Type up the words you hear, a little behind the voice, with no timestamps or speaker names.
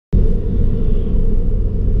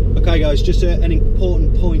guys, just an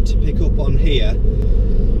important point to pick up on here.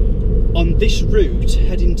 On this route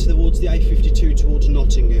heading towards the A52 towards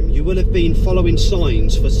Nottingham, you will have been following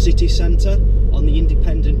signs for city centre on the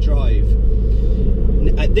independent drive.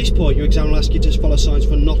 At this point your exam will ask you to follow signs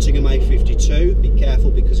for Nottingham A52. Be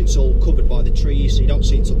careful because it's all covered by the trees, so you don't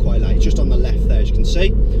see it till quite late. It's just on the left there, as you can see.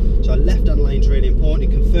 So left hand lane is really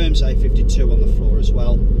important. It confirms A52 on the floor as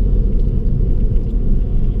well.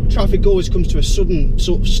 Traffic always comes to a sudden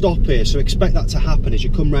sort of stop here, so expect that to happen as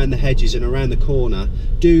you come round the hedges and around the corner.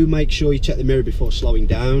 Do make sure you check the mirror before slowing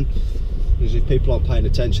down, because if people aren't paying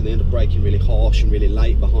attention they end up braking really harsh and really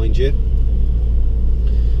late behind you.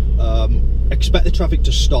 Expect the traffic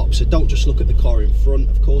to stop, so don't just look at the car in front,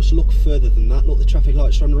 of course, look further than that. Look, the traffic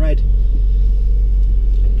lights are on red.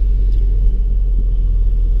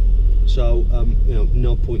 So you know,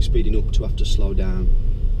 no point speeding up to have to slow down.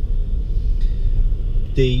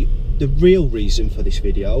 The real reason for this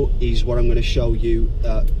video is what I'm going to show you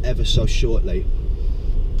ever so shortly.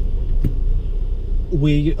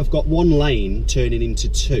 We have got one lane turning into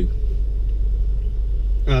two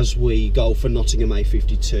as we go for Nottingham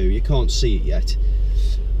A52. You can't see it yet,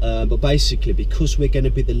 but basically because we're going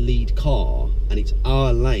to be the lead car and it's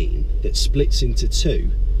our lane that splits into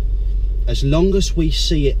two, as long as we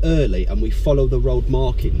see it early and we follow the road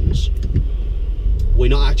markings, we're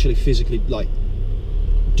not actually physically like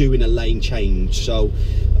doing a lane change. So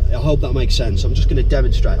I hope that makes sense. I'm just going to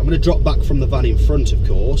demonstrate. I'm going to drop back from the van in front, of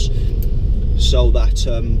course, so that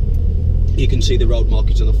you can see the road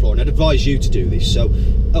markings on the floor, and I'd advise you to do this. So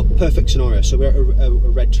perfect scenario, so we're at a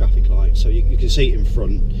red traffic light, so you can see it in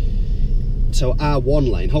front. So our one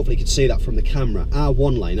lane, hopefully you can see that from the camera, our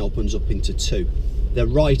one lane opens up into two. The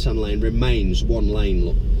right hand lane remains one lane,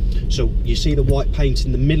 look. So you see the white paint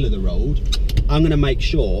in the middle of the road. I'm going to make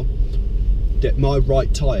sure that my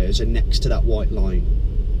right tyres are next to that white line,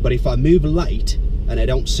 but if I move late and I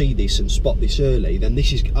don't see this and spot this early, then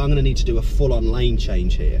I'm going to need to do a full-on lane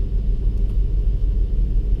change here.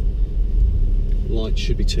 Light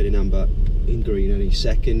should be turning amber in green any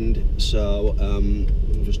second, so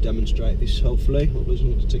I'll just demonstrate this. Hopefully it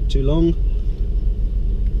doesn't take too long.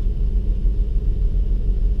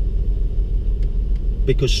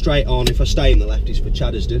 Because straight on, if I stay in the left, is for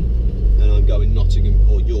Chaddersden, and I'm going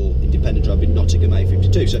Nottingham, or your independent drive in Nottingham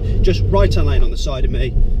A52. So just right hand lane on the side of me,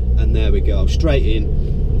 and there we go, straight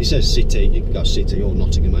in. It says city, you can go city or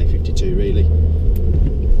Nottingham A52 really.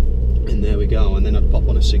 And there we go, and then I'd pop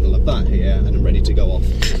on a signal of that here, and I'm ready to go off.